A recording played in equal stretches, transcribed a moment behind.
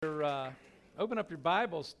open up your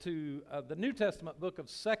Bibles to the New Testament book of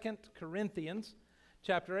 2 Corinthians,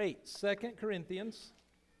 chapter 8. 2 Corinthians,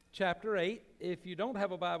 chapter 8. If you don't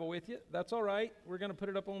have a Bible with you, that's all right. We're going to put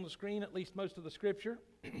it up on the screen, at least most of the Scripture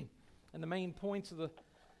and the main points of the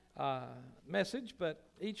message. But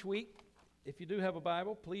each week, if you do have a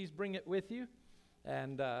Bible, please bring it with you.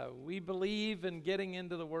 And we believe in getting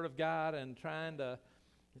into the Word of God and trying to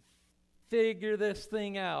figure this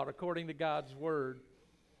thing out according to God's Word.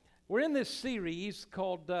 We're in this series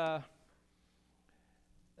called The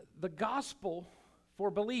Gospel for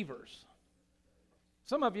Believers.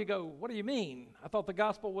 Some of you go, what do you mean? I thought the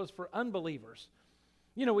gospel was for unbelievers.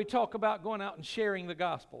 You know, we talk about going out and sharing the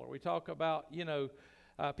gospel, or we talk about,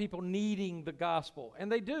 people needing the gospel. And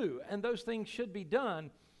they do, and those things should be done.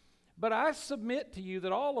 But I submit to you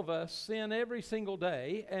that all of us sin every single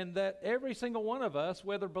day, and that every single one of us,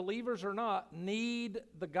 whether believers or not, need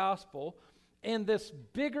the gospel in this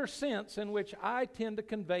bigger sense in which I tend to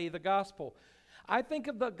convey the gospel. I think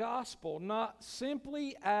of the gospel not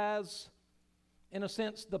simply as, in a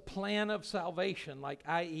sense, the plan of salvation, like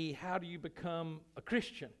i.e., how do you become a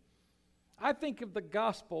Christian? I think of the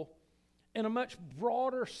gospel in a much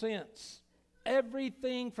broader sense.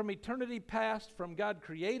 Everything from eternity past, from God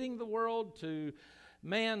creating the world to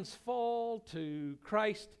man's fall to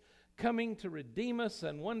Christ coming to redeem us,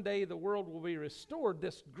 and one day the world will be restored.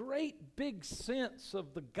 This great big sense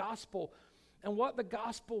of the gospel and what the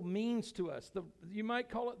gospel means to us. You might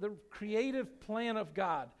call it the creative plan of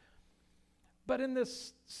God. But in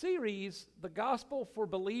this series, The Gospel for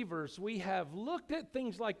Believers, we have looked at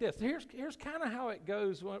things like this. Here's kind of how it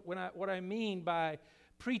goes what I mean by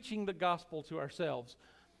preaching the gospel to ourselves.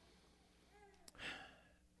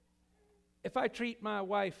 If I treat my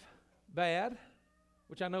wife bad,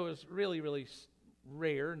 which I know is really, really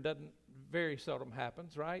rare and very seldom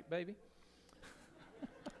happens, right, baby?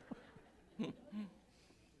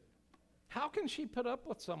 How can she put up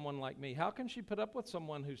with someone like me? How can she put up with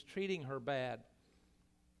someone who's treating her bad?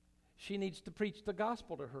 She needs to preach the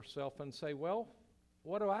gospel to herself and say, well,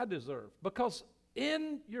 what do I deserve? Because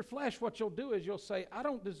in your flesh, what you'll do is you'll say, I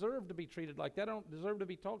don't deserve to be treated like that. I don't deserve to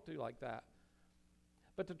be talked to like that.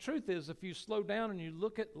 But the truth is, if you slow down and you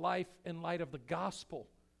look at life in light of the gospel,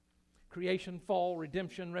 creation, fall,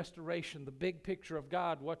 redemption, restoration, the big picture of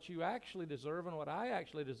God, what you actually deserve and what I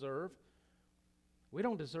actually deserve, we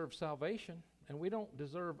don't deserve salvation, and we don't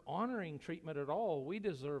deserve honoring treatment at all. We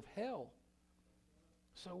deserve hell.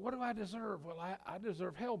 So what do I deserve? Well, I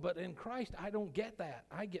deserve hell, but in Christ, I don't get that.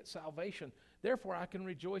 I get salvation. Therefore, I can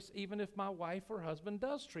rejoice even if my wife or husband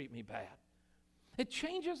does treat me bad. It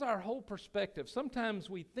changes our whole perspective. Sometimes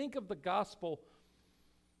we think of the gospel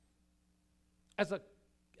as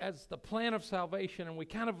the plan of salvation, and we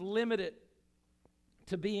kind of limit it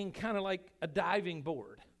to being kind of like a diving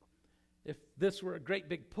board. If this were a great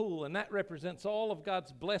big pool, and that represents all of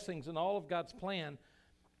God's blessings and all of God's plan,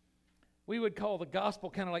 we would call the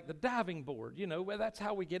gospel kind of like the diving board. Where that's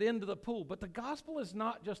how we get into the pool. But the gospel is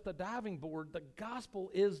not just the diving board. The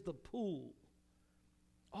gospel is the pool.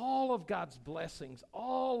 All of God's blessings,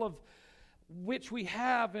 all of which we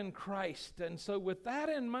have in Christ. And so with that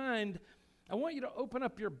in mind, I want you to open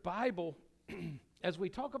up your Bible as we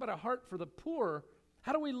talk about a heart for the poor.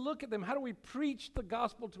 How do we look at them? How do we preach the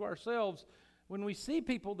gospel to ourselves when we see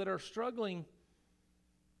people that are struggling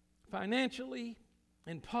financially,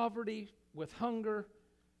 in poverty, with hunger?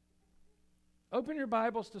 Open your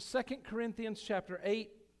Bibles to 2 Corinthians chapter 8,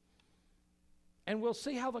 and we'll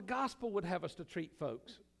see how the gospel would have us to treat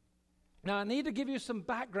folks. Now, I need to give you some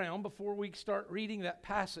background before we start reading that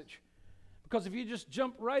passage, because if you just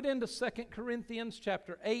jump right into 2 Corinthians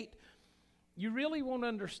chapter 8, you really won't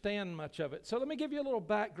understand much of it. So let me give you a little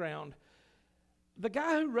background. The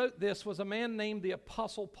guy who wrote this was a man named the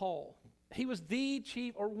Apostle Paul. He was the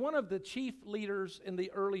chief, or one of the chief leaders in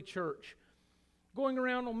the early church, going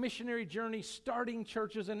around on missionary journeys, starting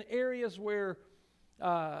churches in areas where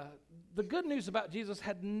the good news about Jesus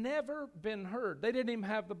had never been heard. They didn't even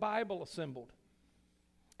have the Bible assembled.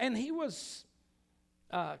 And he was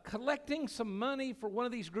collecting some money for one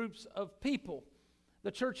of these groups of people. The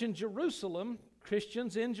church in Jerusalem,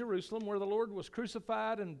 Christians in Jerusalem, where the Lord was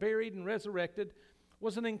crucified and buried and resurrected,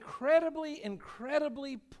 was an incredibly,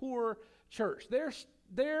 incredibly poor church.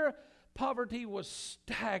 Their poverty was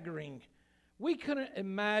staggering. We couldn't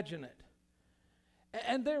imagine it.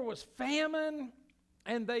 And there was famine,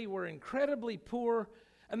 and they were incredibly poor.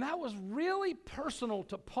 And that was really personal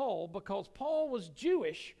to Paul, because Paul was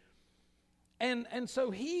Jewish. And so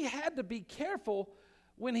he had to be careful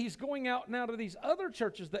when he's going out now to these other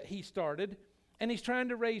churches that he started, and he's trying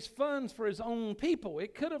to raise funds for his own people.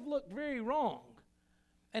 It could have looked very wrong.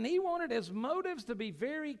 And he wanted his motives to be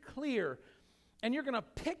very clear. And you're going to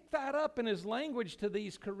pick that up in his language to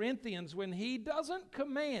these Corinthians when he doesn't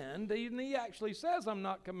command, and he actually says, I'm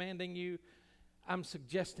not commanding you, I'm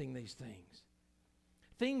suggesting these things.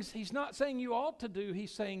 Things he's not saying you ought to do,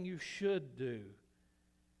 he's saying you should do.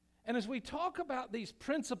 And as we talk about these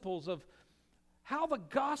principles of how the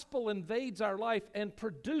gospel invades our life and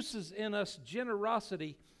produces in us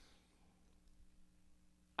generosity,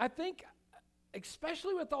 I think,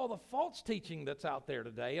 especially with all the false teaching that's out there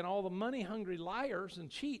today and all the money-hungry liars and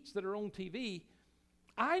cheats that are on TV,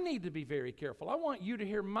 I need to be very careful. I want you to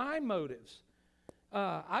hear my motives.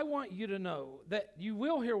 I want you to know that you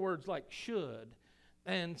will hear words like should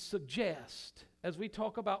and suggest as we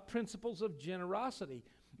talk about principles of generosity.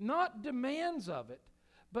 Not demands of it,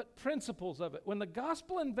 but principles of it. When the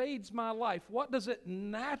gospel invades my life, what does it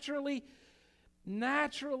naturally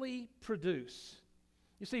produce?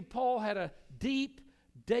 You see, Paul had a deep,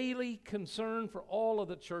 daily concern for all of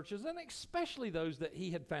the churches, and especially those that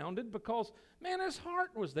he had founded, because, man, his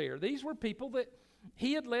heart was there. These were people that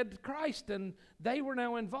he had led to Christ, and they were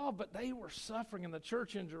now involved, but they were suffering, and the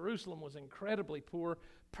church in Jerusalem was incredibly poor,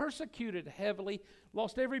 persecuted heavily,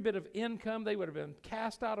 lost every bit of income. They would have been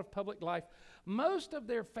cast out of public life. Most of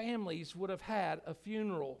their families would have had a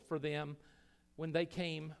funeral for them when they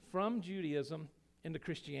came from Judaism into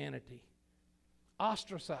Christianity.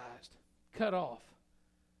 Ostracized, cut off.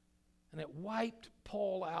 And it wiped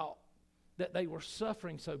Paul out that they were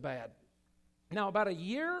suffering so bad. Now, about a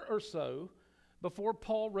year or so before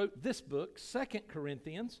Paul wrote this book, 2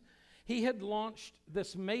 Corinthians, he had launched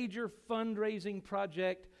this major fundraising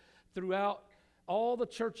project throughout all the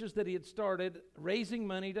churches that he had started, raising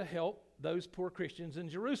money to help those poor Christians in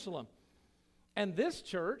Jerusalem. And this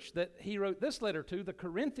church that he wrote this letter to, the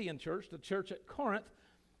Corinthian church, the church at Corinth,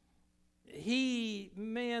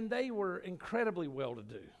 they were incredibly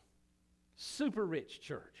well-to-do. Super rich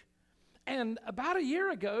church. And about a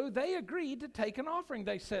year ago, they agreed to take an offering.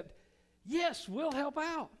 They said, yes, we'll help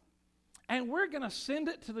out. And we're going to send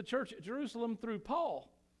it to the church at Jerusalem through Paul.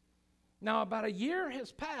 Now, about a year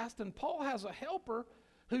has passed, and Paul has a helper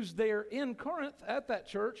who's there in Corinth at that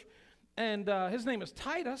church. And his name is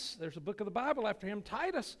Titus. There's a book of the Bible after him.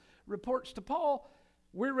 Titus reports to Paul,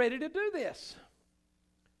 we're ready to do this.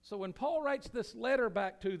 So when Paul writes this letter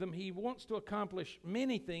back to them, he wants to accomplish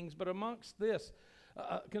many things, but amongst this,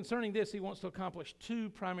 concerning this, he wants to accomplish two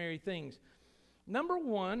primary things. Number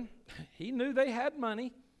one, he knew they had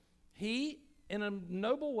money. He, in a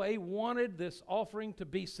noble way, wanted this offering to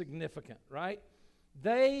be significant, right?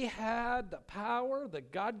 They had the power, the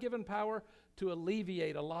God-given power, to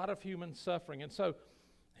alleviate a lot of human suffering. And so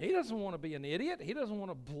he doesn't want to be an idiot. He doesn't want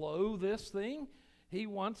to blow this thing. He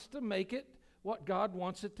wants to make it what God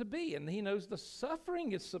wants it to be. And he knows the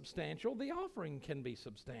suffering is substantial, the offering can be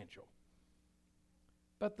substantial.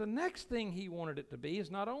 But the next thing he wanted it to be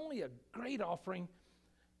is not only a great offering,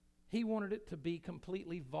 he wanted it to be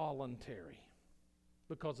completely voluntary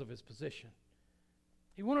because of his position.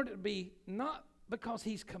 He wanted it to be not because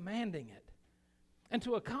he's commanding it. And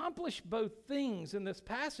to accomplish both things in this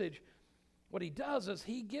passage, what he does is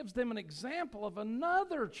he gives them an example of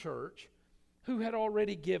another church who had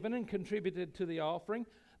already given and contributed to the offering,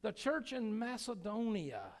 the church in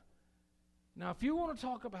Macedonia. Now, if you want to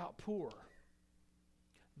talk about poor,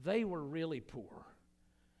 they were really poor.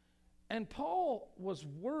 And Paul was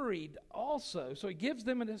worried also, so he gives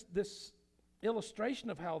them this illustration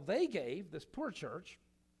of how they gave, this poor church.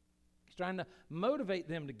 He's trying to motivate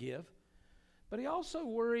them to give. But he also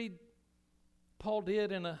worried, Paul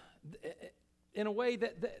did, in a way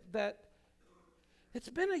that it's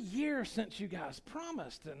been a year since you guys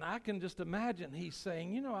promised, and I can just imagine he's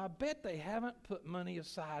saying, I bet they haven't put money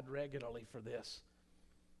aside regularly for this.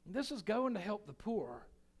 This is going to help the poor.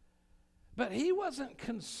 But he wasn't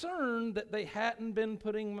concerned that they hadn't been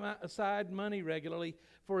putting aside money regularly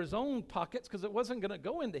for his own pockets, because it wasn't going to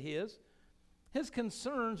go into his. His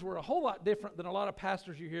concerns were a whole lot different than a lot of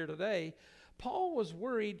pastors you hear today. Paul was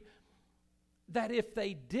worried that if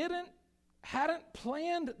they hadn't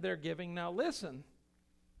planned their giving, now listen,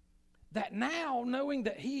 that now, knowing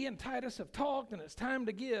that he and Titus have talked and it's time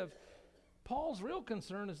to give, Paul's real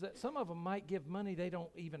concern is that some of them might give money they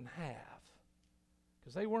don't even have,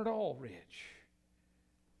 because they weren't all rich.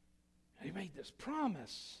 He made this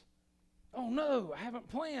promise. Oh no, I haven't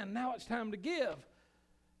planned. Now it's time to give.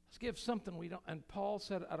 Let's give something we don't. And Paul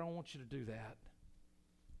said, I don't want you to do that.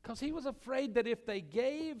 Because he was afraid that if they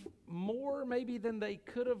gave more maybe than they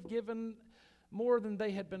could have given, more than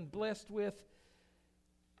they had been blessed with,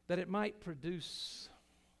 that it might produce,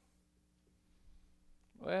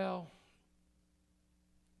 a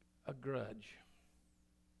grudge.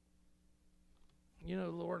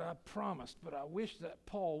 Lord, I promised, but I wish that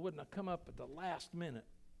Paul wouldn't have come up at the last minute.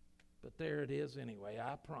 But there it is anyway,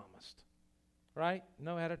 I promised. Right?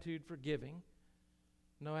 No attitude for giving.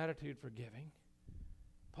 No attitude for giving.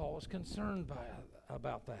 Paul was concerned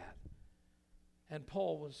about that. And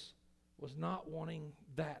Paul was not wanting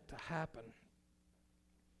that to happen.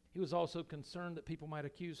 He was also concerned that people might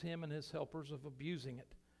accuse him and his helpers of abusing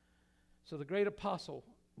it. So the great apostle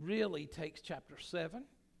really takes chapter 7,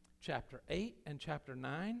 chapter 8, and chapter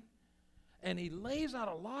 9, and he lays out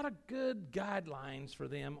a lot of good guidelines for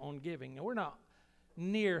them on giving. Now, we're not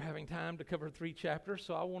near having time to cover 3 chapters,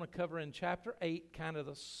 so I want to cover in chapter 8 kind of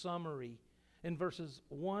the summary in verses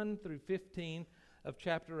 1 through 15 of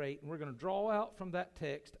chapter 8. And we're going to draw out from that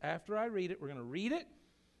text. After I read it, we're going to read it,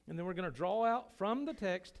 and then we're going to draw out from the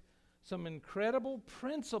text some incredible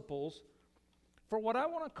principles for what I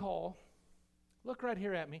want to call, look right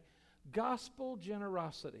here at me, gospel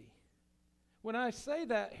generosity. When I say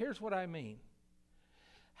that, here's what I mean.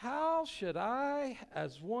 How should I,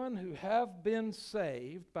 as one who have been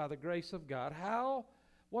saved by the grace of God,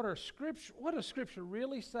 what does Scripture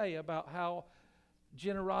really say about how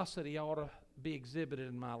generosity ought to be exhibited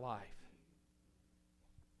in my life?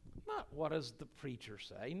 Not what does the preacher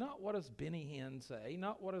say, not what does Benny Hinn say,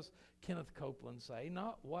 not what does Kenneth Copeland say,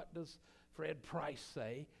 not what does Fred Price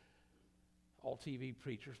say, all TV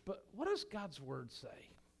preachers, but what does God's Word say?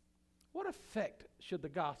 What effect should the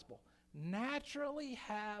gospel naturally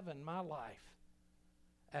have in my life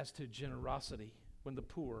as to generosity when the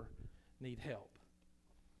poor need help?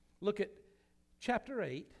 Look at chapter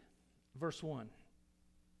 8, verse 1.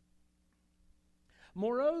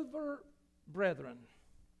 Moreover, brethren,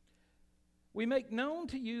 we make known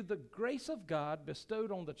to you the grace of God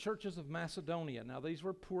bestowed on the churches of Macedonia. Now, these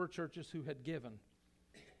were poor churches who had given.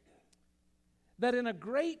 That in a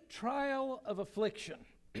great trial of affliction,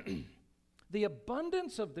 the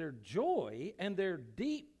abundance of their joy and their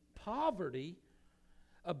deep poverty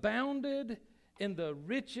abounded in the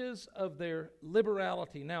riches of their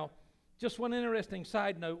liberality. Now, just one interesting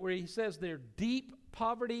side note where he says their deep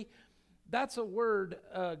poverty, that's a word,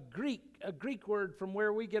 a Greek word from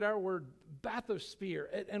where we get our word bathysphere.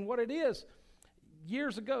 And what it is,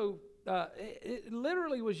 years ago, it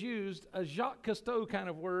literally was used, a Jacques Cousteau kind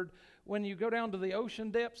of word, when you go down to the ocean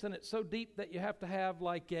depths and it's so deep that you have to have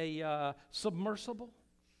like a submersible.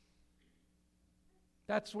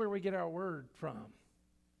 That's where we get our word from.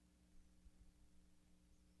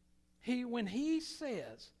 When he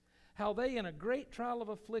says how they in a great trial of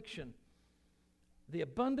affliction, the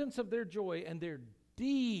abundance of their joy and their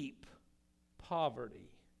deep poverty,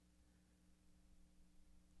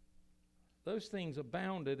 those things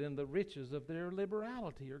abounded in the riches of their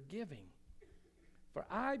liberality or giving. For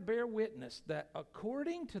I bear witness that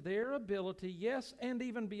according to their ability, yes, and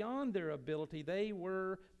even beyond their ability, they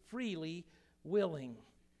were freely willing.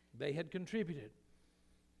 They had contributed.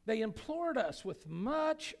 They implored us with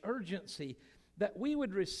much urgency that we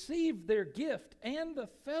would receive their gift and the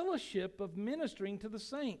fellowship of ministering to the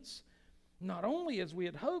saints, not only as we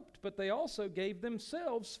had hoped, but they also gave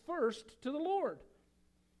themselves first to the Lord,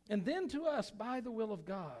 and then to us by the will of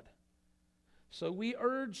God. So we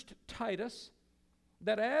urged Titus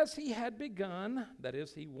that as he had begun, that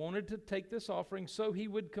is, he wanted to take this offering, so he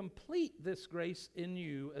would complete this grace in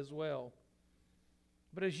you as well.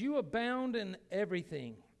 But as you abound in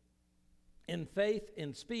everything, in faith,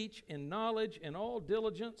 in speech, in knowledge, in all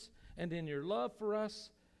diligence, and in your love for us,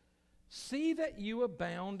 see that you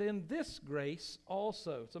abound in this grace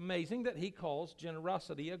also. It's amazing that he calls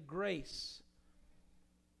generosity a grace.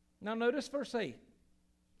 Now notice verse 8.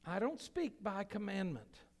 I don't speak by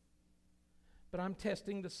commandment, but I'm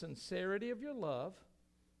testing the sincerity of your love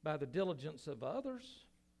by the diligence of others.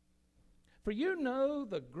 For you know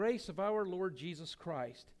the grace of our Lord Jesus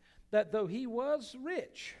Christ, that though he was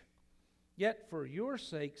rich, yet for your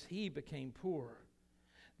sakes he became poor,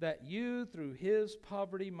 that you through his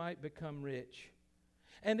poverty might become rich.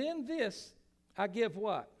 And in this I give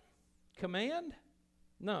what? Command?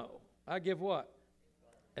 No. I give what?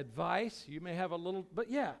 Advice. You may have a little, but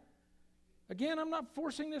yeah. Again, I'm not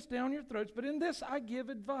forcing this down your throats, but in this I give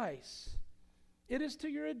advice. It is to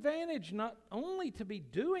your advantage not only to be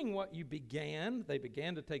doing what you began, they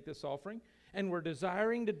began to take this offering, and were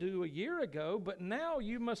desiring to do a year ago, but now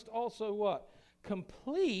you must also what?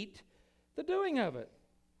 Complete the doing of it.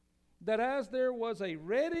 That as there was a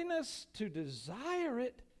readiness to desire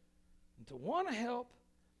it and to want to help,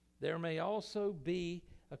 there may also be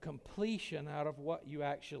a completion out of what you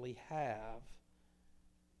actually have.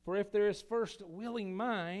 For if there is first a willing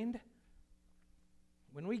mind,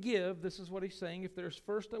 when we give, this is what he's saying, if there's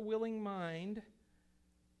first a willing mind,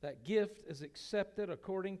 That gift is accepted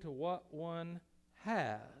according to what one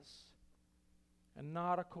has and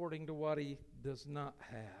not according to what he does not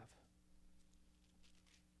have.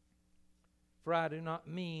 For I do not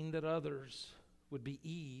mean that others would be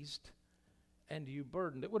eased and you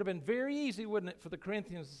burdened. It would have been very easy, wouldn't it, for the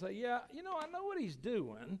Corinthians to say, yeah, I know what he's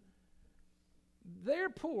doing. They're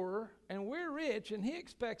poor and we're rich, and he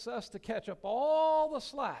expects us to catch up all the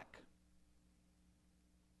slack.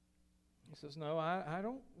 He says, no, I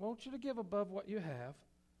don't want you to give above what you have.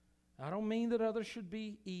 I don't mean that others should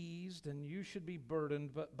be eased and you should be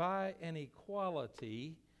burdened, but by an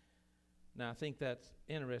equality. Now, I think that's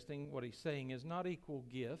interesting. What he's saying is not equal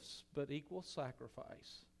gifts, but equal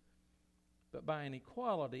sacrifice. But by an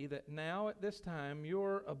equality that now at this time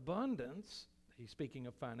your abundance, he's speaking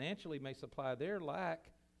of financially, may supply their lack,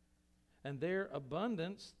 and their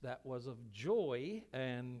abundance that was of joy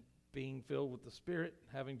and being filled with the Spirit,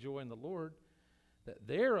 having joy in the Lord, that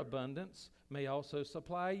their abundance may also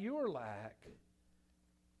supply your lack,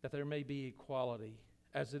 that there may be equality.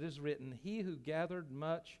 As it is written, he who gathered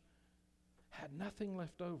much had nothing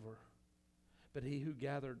left over, but he who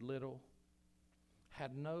gathered little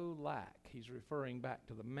had no lack. He's referring back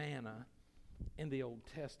to the manna in the Old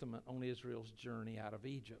Testament on Israel's journey out of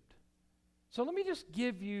Egypt. So let me just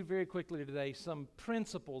give you very quickly today some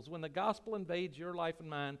principles when the gospel invades your life and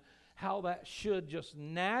mine, how that should just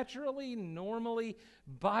naturally, normally,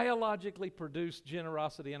 biologically produce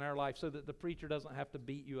generosity in our life so that the preacher doesn't have to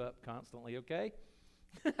beat you up constantly, okay?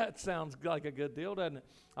 That sounds like a good deal, doesn't it?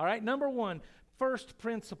 All right, number one, first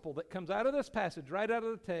principle that comes out of this passage, right out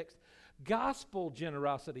of the text, gospel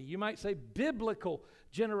generosity, you might say biblical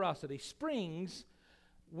generosity, springs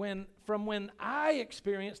from when I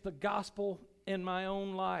experienced the gospel in my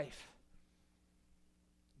own life.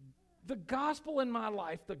 The gospel in my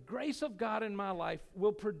life, the grace of God in my life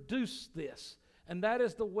will produce this, and that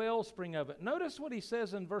is the wellspring of it. Notice what he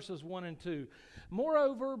says in verses 1 and 2.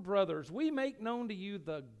 Moreover, brothers, we make known to you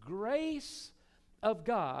the grace of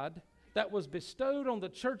God that was bestowed on the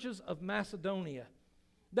churches of Macedonia,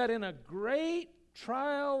 that in a great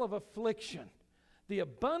trial of affliction, the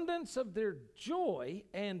abundance of their joy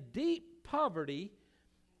and deep poverty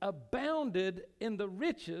abounded in the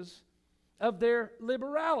riches of their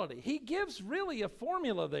liberality. He gives really a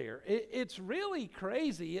formula there. It's really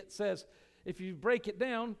crazy. It says, if you break it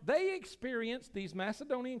down, they experienced, these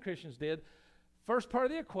Macedonian Christians did, first part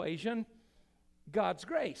of the equation, God's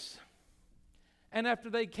grace. And after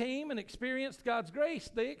they came and experienced God's grace,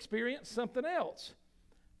 they experienced something else,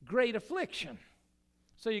 great affliction.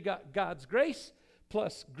 So you got God's grace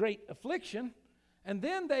plus great affliction, and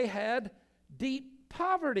then they had deep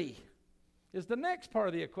poverty is the next part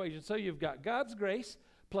of the equation. So you've got God's grace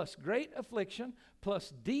plus great affliction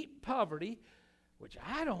plus deep poverty, which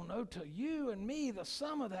I don't know, to you and me, the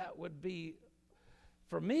sum of that would be,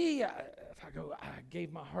 for me, I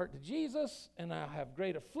gave my heart to Jesus and I have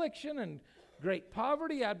great affliction and great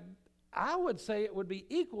poverty, I would say it would be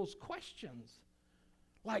equals questions.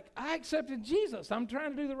 Like, I accepted Jesus. I'm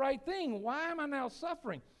trying to do the right thing. Why am I now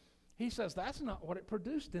suffering? He says that's not what it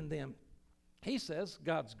produced in them. He says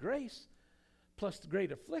God's grace plus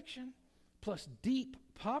great affliction plus deep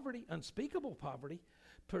poverty, unspeakable poverty,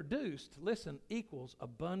 produced, listen, equals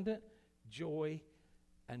abundant joy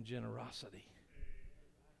and generosity.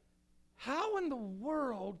 How in the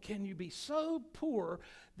world can you be so poor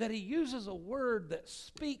that he uses a word that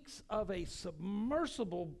speaks of a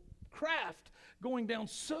submersible craft going down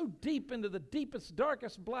so deep into the deepest,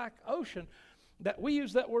 darkest black ocean that we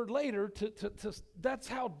use that word later to that's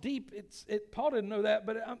how deep Paul didn't know that,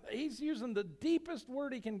 but he's using the deepest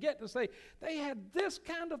word he can get to say they had this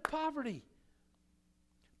kind of poverty.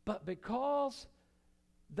 But because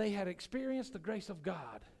they had experienced the grace of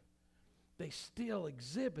God, they still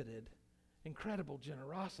exhibited incredible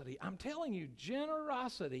generosity. I'm telling you,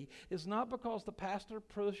 generosity is not because the pastor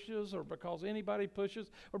pushes or because anybody pushes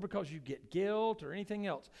or because you get guilt or anything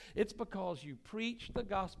else. It's because you preach the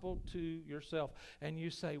gospel to yourself and you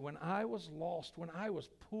say, when I was lost, when I was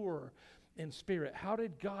poor in spirit, how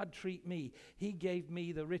did God treat me? He gave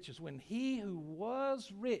me the riches. When he who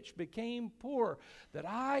was rich became poor, that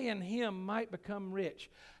I and him might become rich,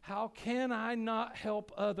 how can I not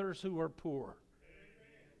help others who are poor?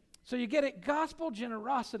 So you get it, gospel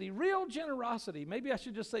generosity, real generosity, maybe I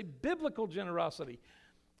should just say biblical generosity,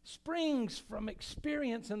 springs from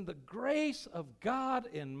experience in the grace of God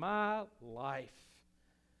in my life.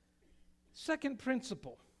 Second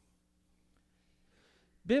principle,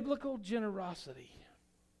 biblical generosity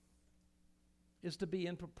is to be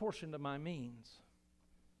in proportion to my means.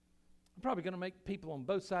 I'm probably going to make people on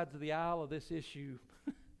both sides of the aisle of this issue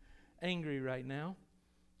angry right now.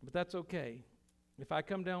 But that's okay. If I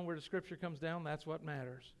come down where the Scripture comes down, that's what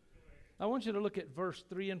matters. I want you to look at verse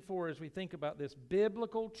 3 and 4 as we think about this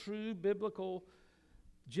biblical, true biblical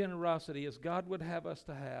generosity as God would have us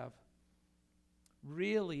to have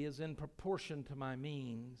really is in proportion to my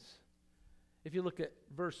means. If you look at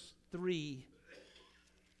verse 3,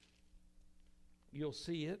 you'll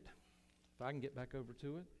see it. If I can get back over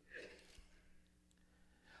to it.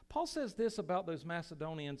 Paul says this about those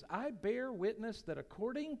Macedonians, I bear witness that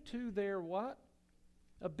according to their what?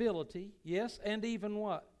 Ability, yes, and even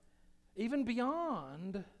what? Even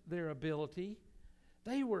beyond their ability,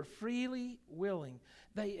 they were freely willing.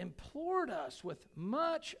 They implored us with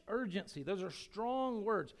much urgency. Those are strong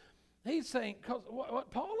words. He's saying, because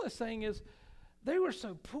what Paul is saying is, they were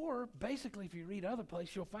so poor, basically if you read other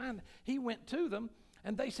places, you'll find he went to them,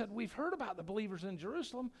 and they said, we've heard about the believers in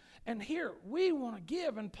Jerusalem, and here, we want to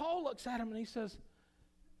give. And Paul looks at him and he says,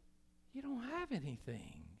 you don't have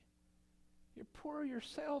anything. You're poor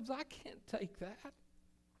yourselves. I can't take that.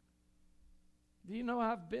 Do you know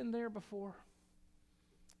I've been there before?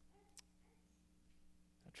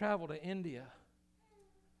 I traveled to India.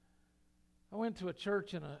 I went to a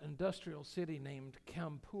church in an industrial city named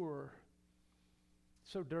Kanpur.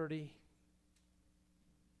 So dirty,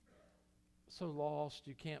 so lost,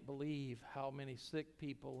 you can't believe how many sick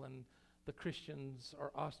people, and the Christians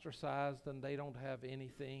are ostracized and they don't have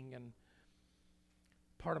anything. And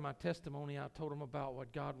part of my testimony, I told them about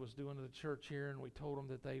what God was doing to the church here, and we told them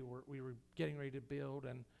that we were getting ready to build.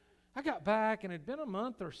 And I got back, and it had been a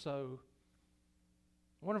month or so.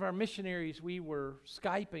 One of our missionaries, we were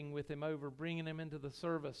Skyping with him over, bringing him into the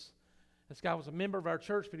service. This guy was a member of our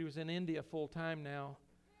church, but he was in India full time now.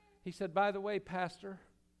 He said, by the way, Pastor,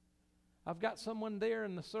 I've got someone there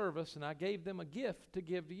in the service, and I gave them a gift to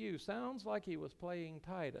give to you. Sounds like he was playing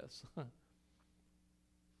Titus.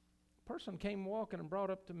 Person came walking and brought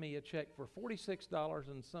up to me a check for $46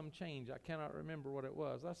 and some change. I cannot remember what it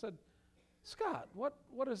was. I said, Scott,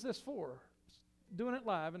 what is this for? Doing it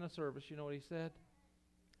live in a service. You know what he said?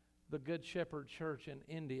 The Good Shepherd Church in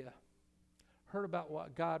India heard about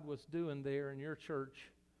what God was doing there in your church,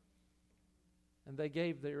 and they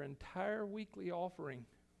gave their entire weekly offering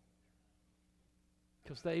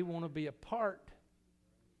because they want to be a part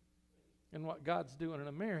in what God's doing in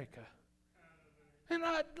America. And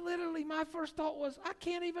my first thought was, I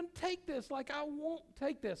can't even take this. Like, I won't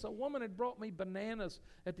take this. A woman had brought me bananas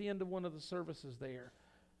at the end of one of the services there.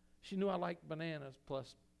 She knew I liked bananas,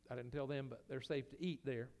 plus I didn't tell them, but they're safe to eat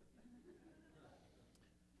there.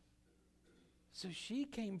 So she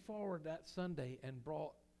came forward that Sunday and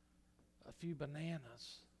brought a few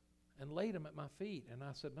bananas and laid them at my feet. And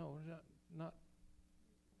I said, no, not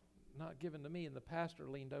given to me. And the pastor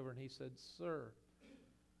leaned over and he said, sir,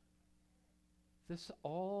 this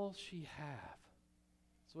all she have.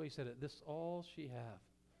 That's the way he said it. This all she have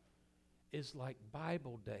is like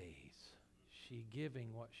Bible days. She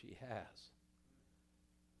giving what she has.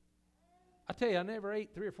 I tell you, I never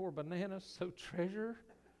ate 3 or 4 bananas so treasure-wise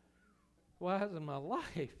in my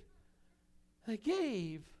life. They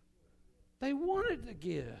gave. They wanted to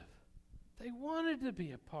give. They wanted to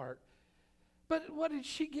be a part. But what did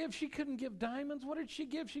she give? She couldn't give diamonds. What did she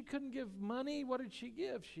give? She couldn't give money. What did she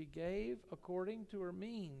give? She gave according to her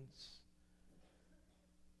means.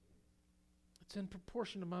 It's in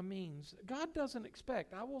proportion to my means. God doesn't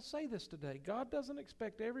expect, I will say this today, God doesn't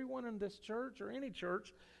expect everyone in this church or any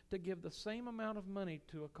church to give the same amount of money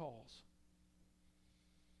to a cause.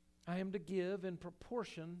 I am to give in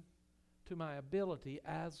proportion to my ability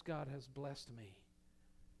as God has blessed me.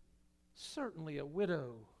 Certainly a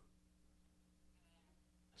widow,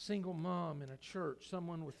 single mom in a church,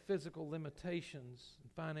 someone with physical limitations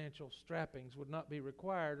and financial strappings would not be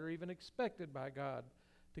required or even expected by God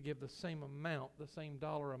to give the same amount, the same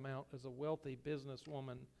dollar amount as a wealthy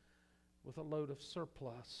businesswoman with a load of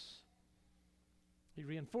surplus. He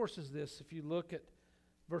reinforces this if you look at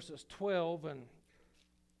verses 12 and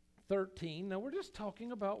 13. Now we're just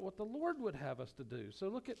talking about what the Lord would have us to do. So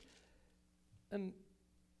look at, and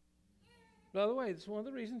by the way, this is one of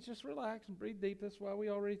the reasons, just relax and breathe deep. That's why we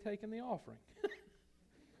already taken the offering.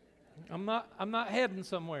 I'm not heading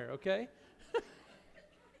somewhere, okay?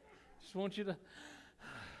 Just want you to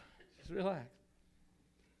just relax.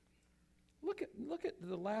 Look at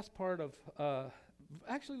the last part of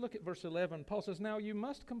actually look at verse 11. Paul says, now you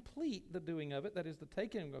must complete the doing of it, that is the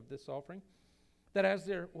taking of this offering, that as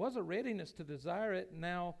there was a readiness to desire it,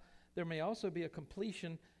 now there may also be a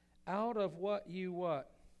completion out of what you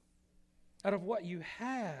what? Out of what you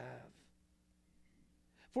have.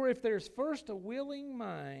 For if there's first a willing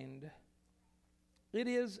mind, it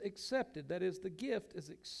is accepted. That is, the gift is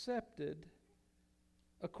accepted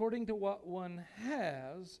according to what one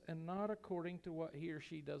has and not according to what he or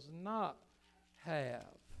she does not have.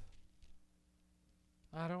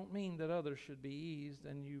 I don't mean that others should be eased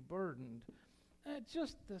and you burdened.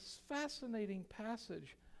 Just this fascinating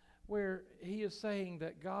passage where he is saying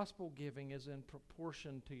that gospel giving is in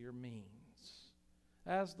proportion to your means.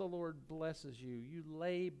 As the Lord blesses you, you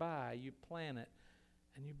lay by, you plan it,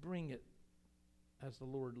 and you bring it as the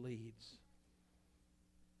Lord leads.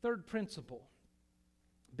 Third principle,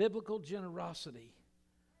 biblical generosity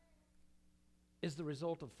is the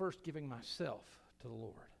result of first giving myself to the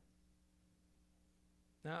Lord.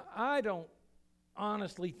 Now, I don't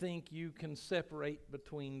honestly think you can separate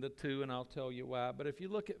between the two, and I'll tell you why. But if you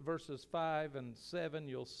look at verses 5 and 7,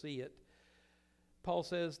 you'll see it. Paul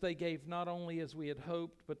says they gave not only as we had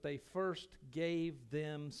hoped, but they first gave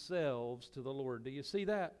themselves to the Lord. Do you see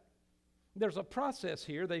that? There's a process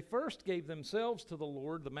here. They first gave themselves to the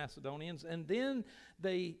Lord, the Macedonians, and then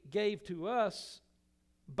they gave to us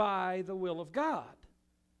by the will of God.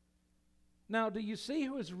 Now, do you see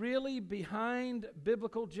who is really behind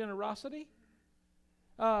biblical generosity?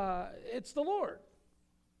 It's the Lord.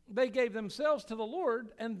 They gave themselves to the Lord,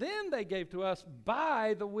 and then they gave to us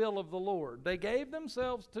by the will of the Lord. They gave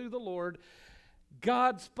themselves to the Lord.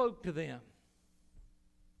 God spoke to them,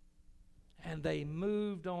 and they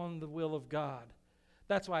moved on the will of God.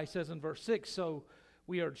 That's why he says in verse 6, so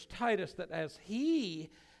we urge Titus that as he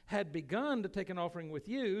had begun to take an offering with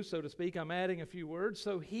you, so to speak, I'm adding a few words,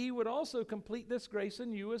 so he would also complete this grace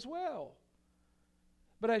in you as well.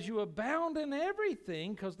 But as you abound in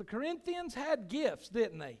everything, because the Corinthians had gifts,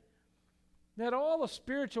 didn't they? They had all the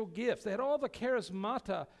spiritual gifts. They had all the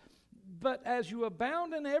charismata. But as you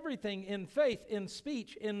abound in everything, in faith, in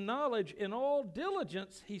speech, in knowledge, in all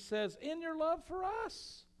diligence, he says, in your love for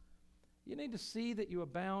us, you need to see that you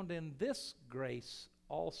abound in this grace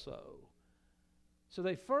also. So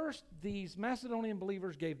these Macedonian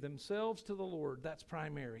believers gave themselves to the Lord. That's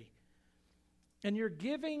primary. And you're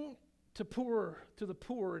giving to the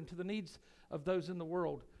poor and to the needs of those in the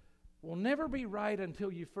world will never be right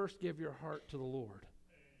until you first give your heart to the Lord.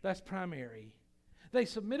 That's primary. They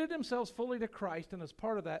submitted themselves fully to Christ, and as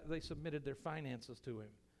part of that, they submitted their finances to Him.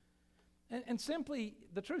 And simply,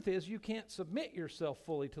 the truth is, you can't submit yourself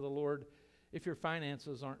fully to the Lord if your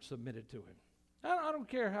finances aren't submitted to Him. I don't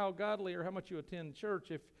care how godly or how much you attend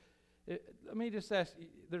church. Let me just ask you,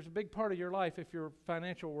 there's a big part of your life if your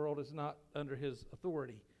financial world is not under His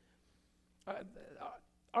authority.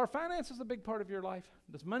 Are finances a big part of your life?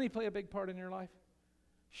 Does money play a big part in your life?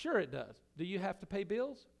 Sure it does. Do you have to pay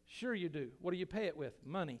bills? Sure you do. What do you pay it with?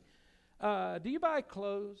 Money. Do you buy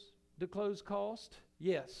clothes? Do clothes cost?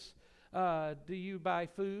 Yes. Do you buy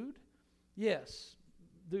food? Yes.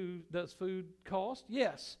 Does food cost?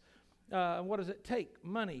 Yes. What does it take?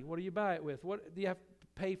 Money. What do you buy it with? What do you have to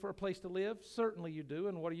pay for a place to live? Certainly you do.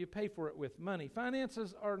 And what do you pay for it with? Money.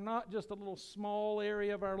 Finances are not just a little small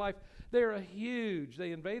area of our life. They're huge.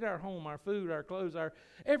 They invade our home, our food, our clothes, our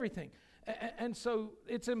everything. And so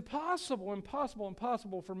it's impossible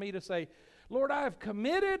for me to say, Lord, I have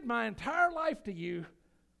committed my entire life to you,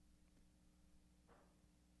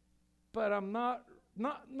 but I'm not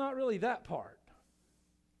really that part.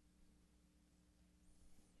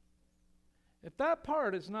 If that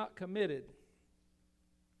part is not committed,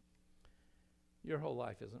 your whole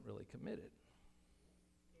life isn't really committed.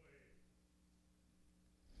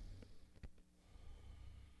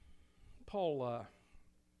 Paul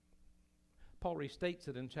restates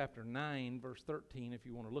it in chapter 9, verse 13. If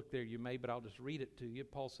you want to look there, you may, but I'll just read it to you.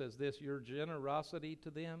 Paul says this, your generosity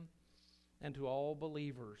to them and to all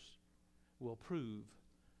believers will prove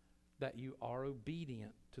that you are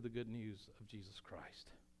obedient to the good news of Jesus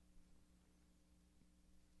Christ.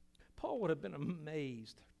 Paul would have been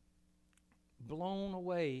amazed, blown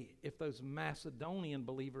away, if those Macedonian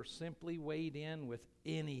believers simply weighed in with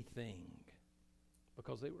anything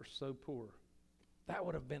because they were so poor. That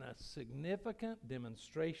would have been a significant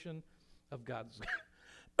demonstration of God's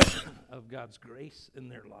of God's grace in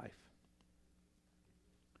their life.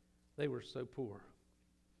 They were so poor.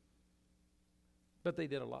 But they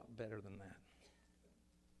did a lot better than that.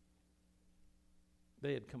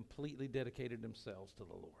 They had completely dedicated themselves to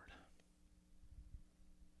the Lord.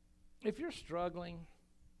 If you're struggling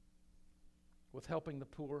with helping the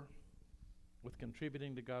poor, with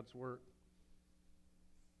contributing to God's work,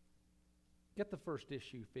 get the first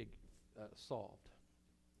issue solved.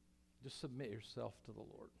 Just submit yourself to the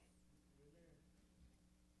Lord.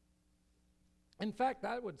 In fact,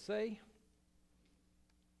 I would say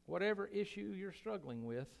whatever issue you're struggling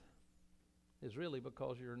with is really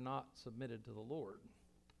because you're not submitted to the Lord.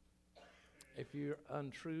 If you're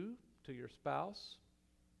untrue to your spouse,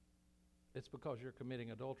 it's because you're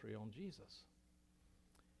committing adultery on Jesus.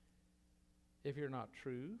 If you're not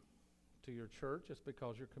true to your church, it's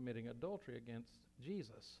because you're committing adultery against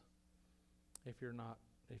Jesus. If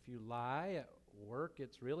you lie at work,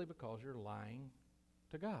 it's really because you're lying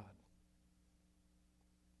to God.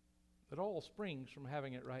 It all springs from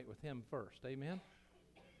having it right with Him first. Amen?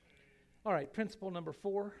 All right, principle number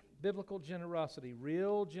 4, biblical generosity,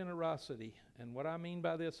 real generosity. And what I mean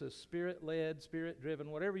by this is Spirit-led,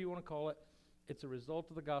 Spirit-driven, whatever you want to call it. It's a result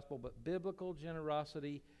of the gospel, but biblical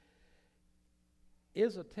generosity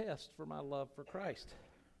is a test for my love for Christ.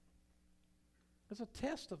 It's a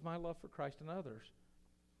test of my love for Christ and others.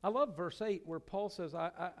 I love verse 8 where Paul says,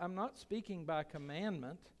 I'm not speaking by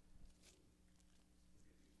commandment.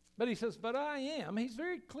 But he says, but I am. He's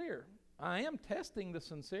very clear. I am testing the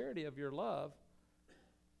sincerity of your love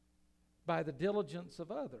by the diligence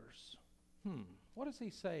of others. What is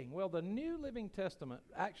he saying? Well, the New Living Testament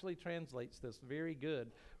actually translates this very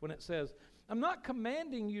good when it says, I'm not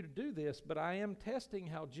commanding you to do this, but I am testing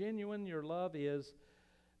how genuine your love is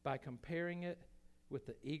by comparing it with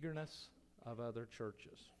the eagerness of other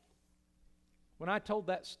churches. When I told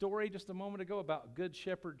that story just a moment ago about Good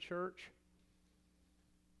Shepherd Church,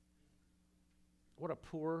 what a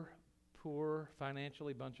poor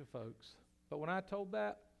financially bunch of folks. But when I told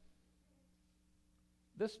that,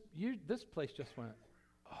 this place just went,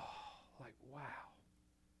 like, wow.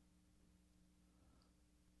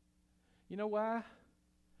 You know why?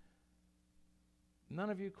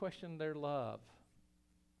 None of you questioned their love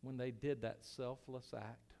when they did that selfless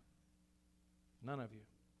act. None of you.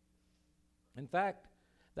 In fact,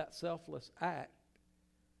 that selfless act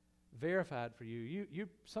verified for you.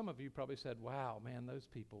 Some of you probably said, wow, man, those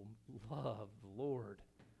people love the Lord,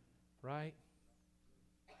 right?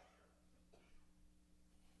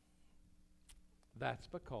 That's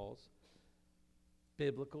because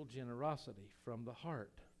biblical generosity from the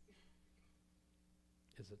heart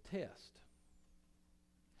is a test.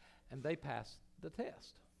 And they passed the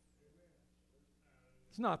test.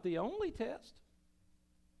 It's not the only test.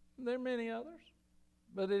 There are many others,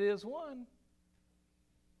 but it is one.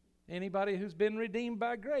 Anybody who's been redeemed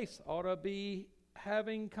by grace ought to be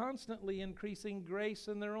having constantly increasing grace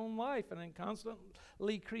in their own life and in constantly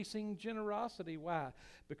increasing generosity. Why?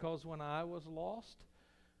 Because when I was lost,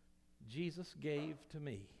 Jesus gave to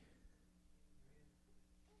me.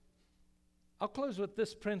 I'll close with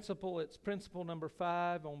this principle. It's principle number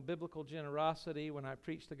 5 on biblical generosity. When I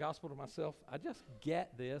preach the gospel to myself, I just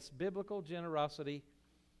get this. Biblical generosity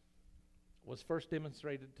was first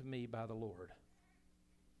demonstrated to me by the Lord.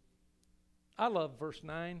 I love verse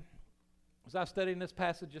 9. As I studied this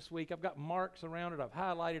passage this week, I've got marks around it. I've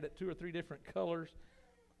highlighted it 2 or 3 different colors.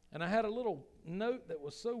 And I had a little note that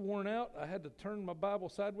was so worn out, I had to turn my Bible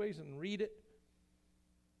sideways and read it.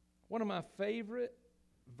 One of my favorite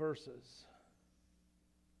verses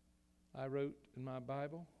I wrote in my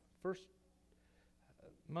Bible, first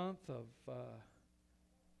month of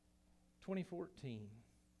 2014.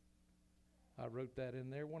 I wrote that in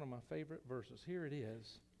there, one of my favorite verses. Here it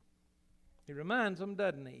is. He reminds them,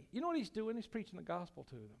 doesn't he? You know what he's doing? He's preaching the gospel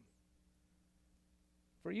to them.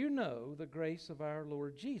 For you know the grace of our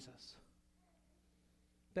Lord Jesus,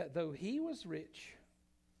 that though he was rich,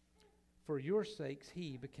 for your sakes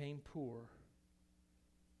he became poor.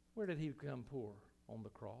 Where did he become poor? On the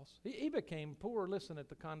cross. He became poor, listen, at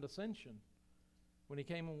the condescension, when he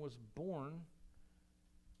came and was born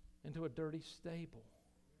into a dirty stable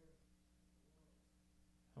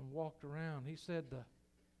and walked around. He said the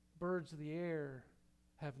birds of the air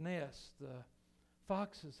have nests, the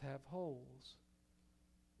foxes have holes,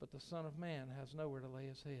 but the Son of Man has nowhere to lay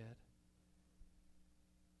his head.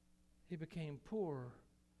 He became poor,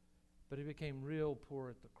 but he became real poor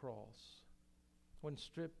at the cross. When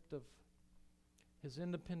stripped of his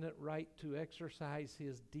independent right to exercise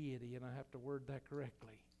his deity, and I have to word that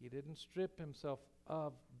correctly. He didn't strip himself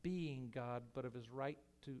of being God, but of his right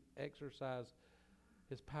to exercise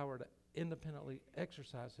his power to independently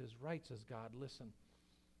exercise his rights as God. Listen,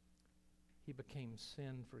 he became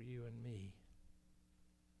sin for you and me.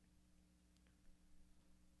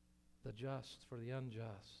 The just for the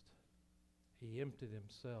unjust. He emptied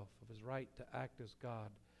himself of his right to act as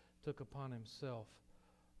God, took upon himself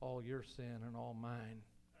all your sin and all mine.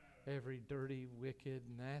 Every dirty, wicked,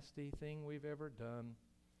 nasty thing we've ever done,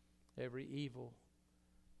 every evil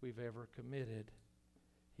we've ever committed,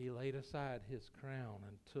 he laid aside his crown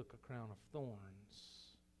and took a crown of thorns.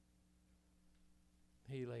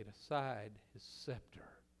 He laid aside his scepter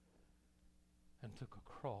and took a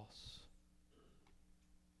cross.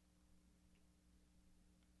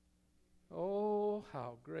 Oh,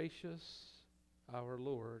 how gracious our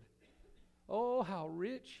Lord Oh, how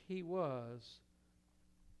rich he was,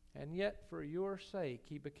 and yet for your sake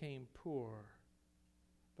he became poor.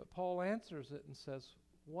 But Paul answers it and says,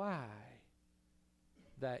 why?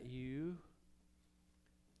 That you,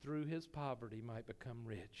 through his poverty, might become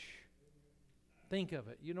rich. Think of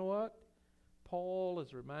it. You know what? Paul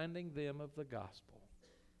is reminding them of the gospel.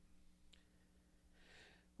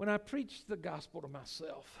 When I preach the gospel to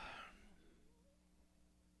myself,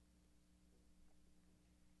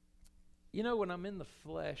 you know, when I'm in the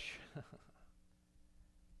flesh,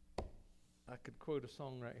 I could quote a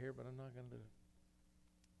song right here, but I'm not going to do it.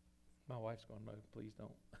 My wife's going, no, please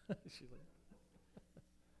don't. She's like,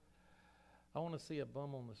 I want to see a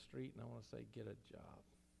bum on the street and I want to say, get a job.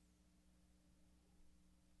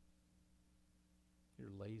 You're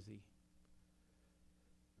lazy.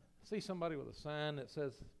 See somebody with a sign that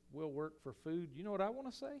says, we'll work for food. You know what I want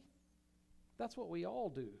to say? That's what we all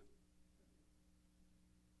do.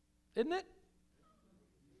 Isn't it?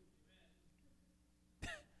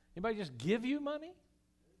 Anybody just give you money?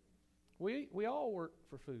 We all work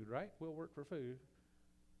for food, right? We'll work for food.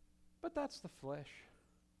 But that's the flesh.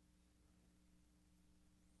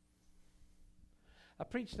 I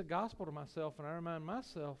preach the gospel to myself and I remind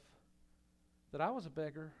myself that I was a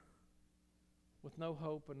beggar with no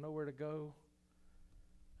hope and nowhere to go.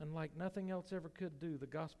 And like nothing else ever could do, the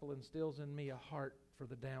gospel instills in me a heart for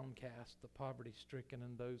the downcast, the poverty-stricken,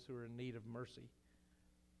 and those who are in need of mercy.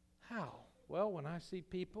 How? Well, when I see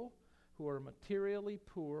people who are materially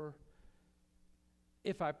poor,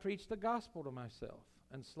 if I preach the gospel to myself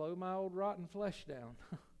and slow my old rotten flesh down,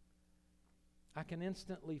 I can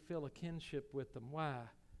instantly feel a kinship with them. Why?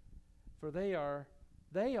 For they are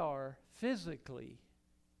physically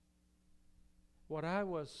what I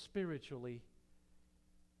was spiritually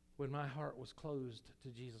when my heart was closed to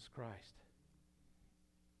Jesus Christ.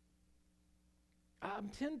 I'm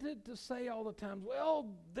tempted to say all the time,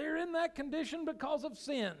 well, they're in that condition because of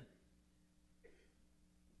sin.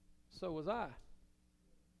 So was I.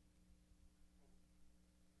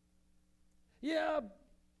 Yeah,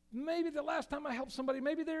 maybe the last time I helped somebody,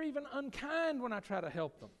 maybe they're even unkind when I try to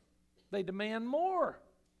help them. They demand more.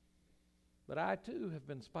 But I too have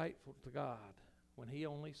been spiteful to God when He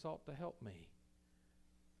only sought to help me.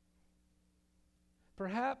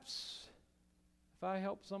 Perhaps if I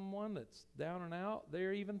help someone that's down and out,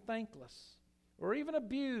 they're even thankless or even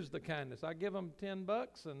abuse the kindness. I give them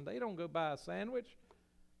 $10 and they don't go buy a sandwich.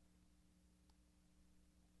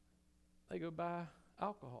 They go buy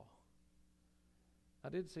alcohol. I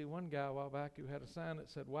did see one guy a while back who had a sign that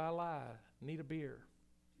said, "Why lie? Need a beer."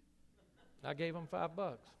 I gave him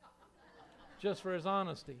 $5 just for his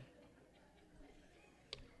honesty.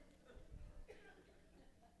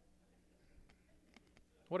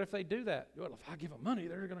 What if they do that? Well, if I give them money,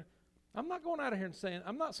 they're going to... I'm not going out of here and saying...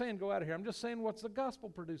 I'm not saying go out of here. I'm just saying what's the gospel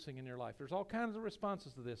producing in your life. There's all kinds of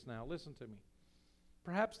responses to this now. Listen to me.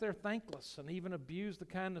 Perhaps they're thankless and even abuse the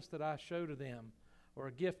kindness that I show to them or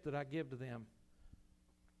a gift that I give to them.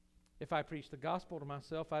 If I preach the gospel to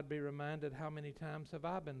myself, I'd be reminded how many times have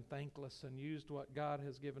I been thankless and used what God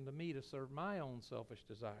has given to me to serve my own selfish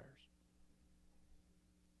desires.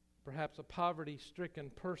 Perhaps a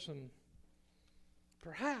poverty-stricken person...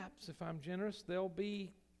 Perhaps, if I'm generous, they'll be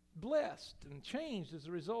blessed and changed as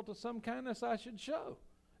a result of some kindness I should show.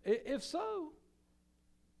 If so,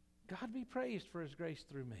 God be praised for His grace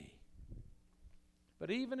through me. But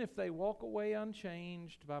even if they walk away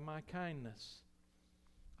unchanged by my kindness,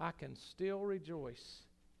 I can still rejoice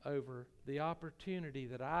over the opportunity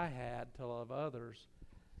that I had to love others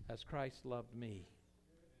as Christ loved me.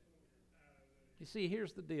 You see,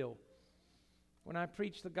 here's the deal. When I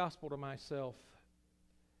preach the gospel to myself,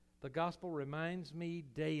 the gospel reminds me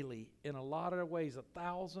daily, in a lot of ways,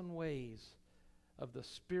 1,000 ways, of the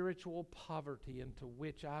spiritual poverty into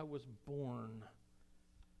which I was born,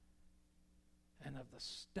 and of the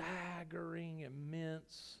staggering,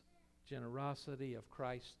 immense generosity of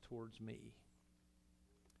Christ towards me.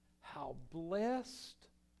 How blessed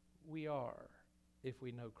we are if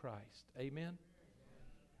we know Christ. Amen?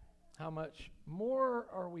 How much more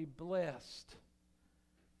are we blessed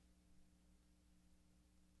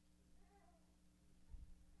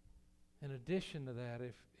in addition to that,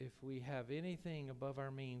 if we have anything above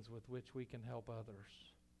our means with which we can help others.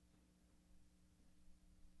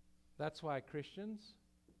 That's why Christians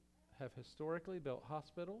have historically built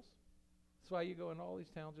hospitals. That's why you go in all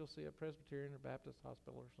these towns, you'll see a Presbyterian or Baptist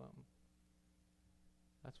hospital or something.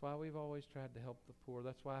 That's why we've always tried to help the poor.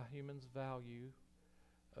 That's why humans value,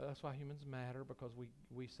 that's why humans matter, because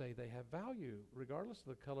we say they have value, regardless of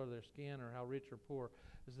the color of their skin or how rich or poor,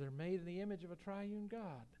 is they're made in the image of a triune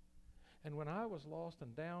God. And when I was lost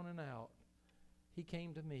and down and out, He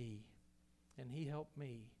came to me, and He helped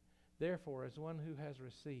me. Therefore, as one who has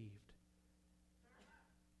received,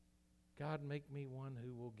 God, make me one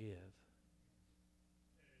who will give.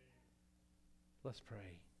 Let's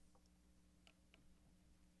pray.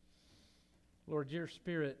 Lord, your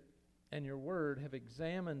Spirit and your Word have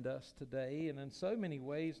examined us today, and in so many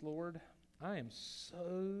ways, Lord, I am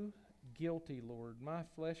so guilty, Lord. My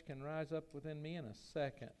flesh can rise up within me in a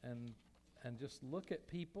second and just look at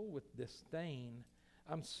people with disdain.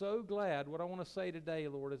 I'm so glad, what I want to say today,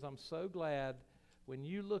 Lord, is I'm so glad when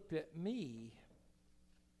you looked at me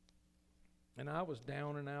and I was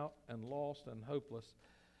down and out and lost and hopeless,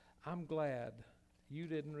 I'm glad you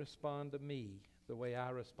didn't respond to me the way I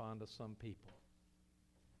respond to some people.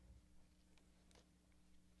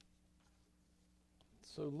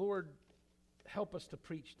 So, Lord, help us to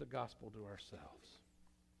preach the gospel to ourselves.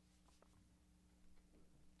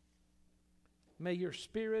 May your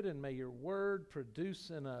Spirit and may your Word produce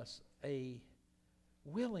in us a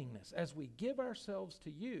willingness as we give ourselves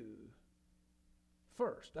to you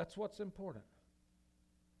first. That's what's important.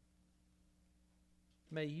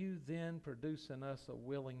 May you then produce in us a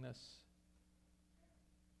willingness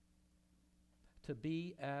to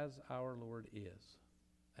be as our Lord is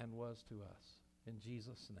and was to us. In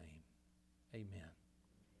Jesus' name, amen.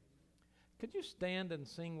 Could you stand and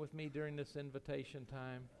sing with me during this invitation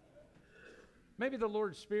time? Maybe the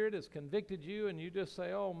Lord's Spirit has convicted you and you just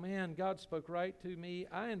say, oh man, God spoke right to me.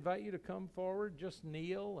 I invite you to come forward, just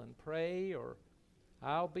kneel and pray, or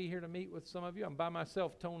I'll be here to meet with some of you. I'm by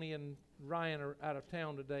myself. Tony and Ryan are out of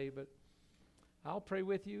town today, but I'll pray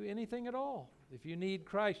with you, anything at all. If you need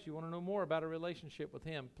Christ, you want to know more about a relationship with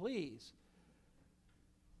Him, please,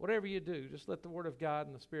 whatever you do, just let the Word of God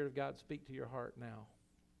and the Spirit of God speak to your heart now.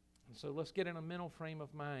 And so let's get in a mental frame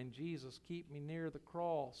of mind. Jesus, keep me near the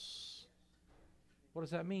cross. What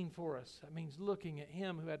does that mean for us? That means looking at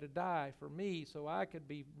Him who had to die for me so I could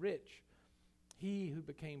be rich. He who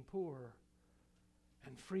became poor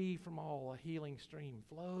and free from all. A healing stream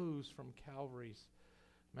flows from Calvary's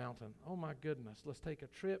mountain. Oh my goodness, let's take a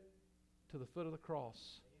trip to the foot of the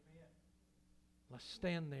cross. Amen. Let's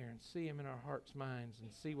stand there and see Him in our hearts, minds, and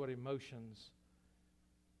see what emotions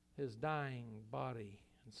His dying body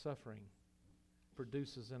and suffering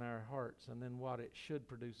produces in our hearts, and then what it should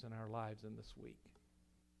produce in our lives in this week.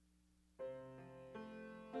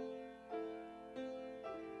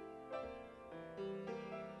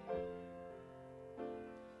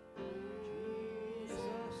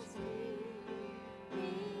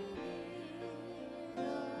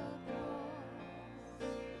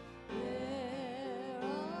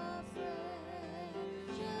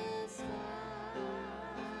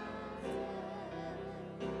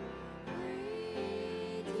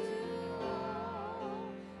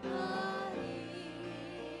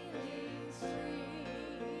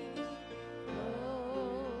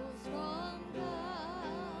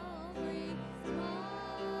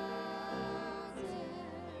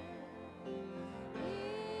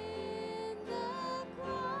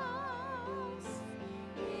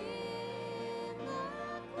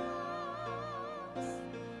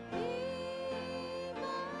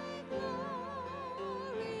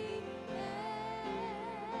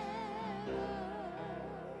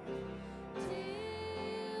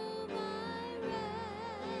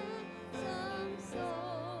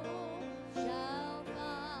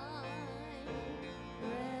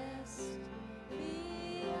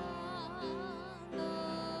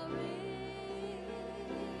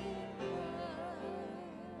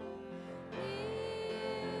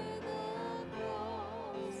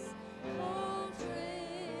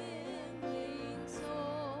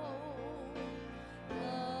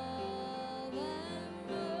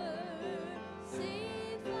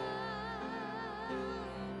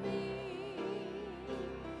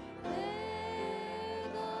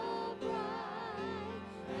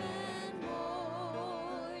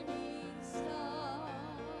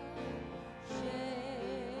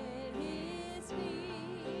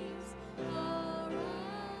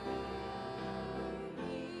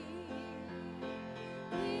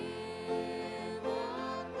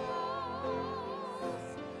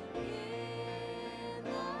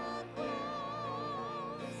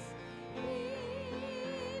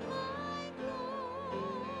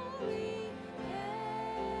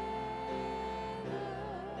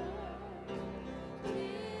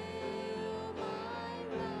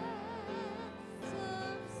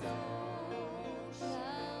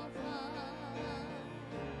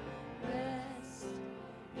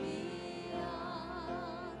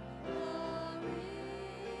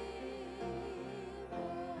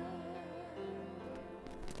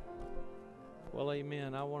 Well,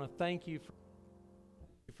 amen. I want to thank you for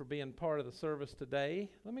For being part of the service today.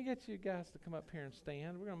 Let me get you guys to come up here and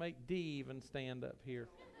stand. We're going to make Dee even stand up here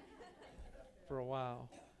for a while.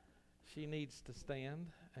 She needs to stand.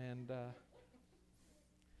 And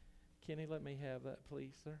Kenny, let me have that,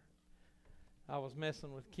 please, sir. I was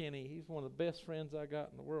messing with Kenny. He's one of the best friends I got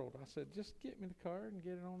in the world. I said, just get me the card and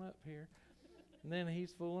get it on up here. And then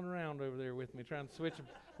he's fooling around over there with me, trying to switch.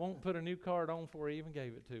 Won't put a new card on before he even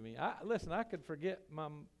gave it to me. Listen, I could forget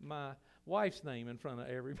my wife's name in front of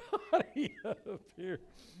everybody up here.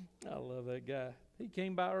 I love that guy. He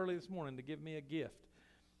came by early this morning to give me a gift,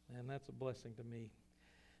 and that's a blessing to me.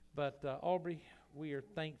 But Aubrey, we are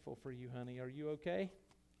thankful for you, honey. Are you okay?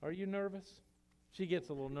 Are you nervous? She gets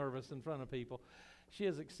a little nervous in front of people. She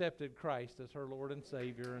has accepted Christ as her Lord and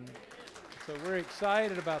Savior, and so we're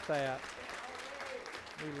excited about that.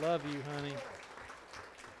 We love you, honey.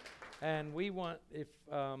 And we want, if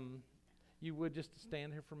you would just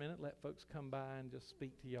stand here for a minute, let folks come by and just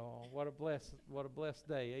speak to y'all. What a blessed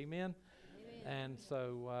day. Amen? Amen. And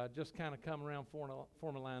so just kind of come around,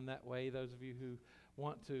 form a line that way, those of you who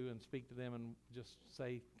want to, and speak to them and just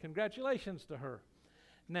say congratulations to her.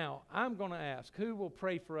 Now, I'm going to ask, who will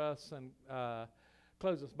pray for us and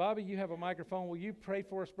close us? Bobby, you have a microphone. Will you pray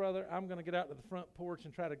for us, brother? I'm going to get out to the front porch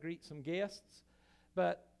and try to greet some guests.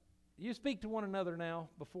 But you speak to one another now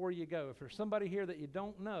before you go. If there's somebody here that you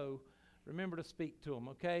don't know, remember to speak to them,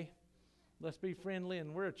 okay? Let's be friendly,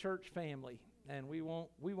 and we're a church family, and we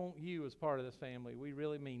want you as part of this family. We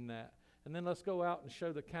really mean that. And then let's go out and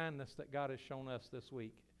show the kindness that God has shown us this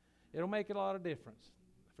week. It'll make a lot of difference.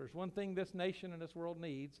 If there's one thing this nation and this world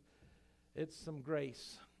needs, it's some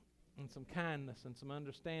grace and some kindness and some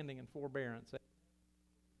understanding and forbearance.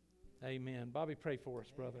 Amen. Bobby, pray for us,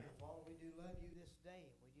 brother. Father, we do love you this day,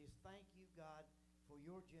 and we just thank you, God, for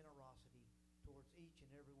your generosity towards each and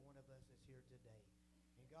every one of us that's here today.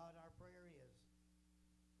 And God, our prayer is,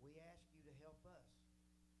 we ask you to help us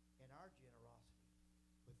in our generosity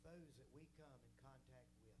with those that we come in contact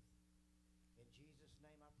with. In Jesus'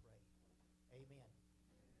 name I pray. Amen.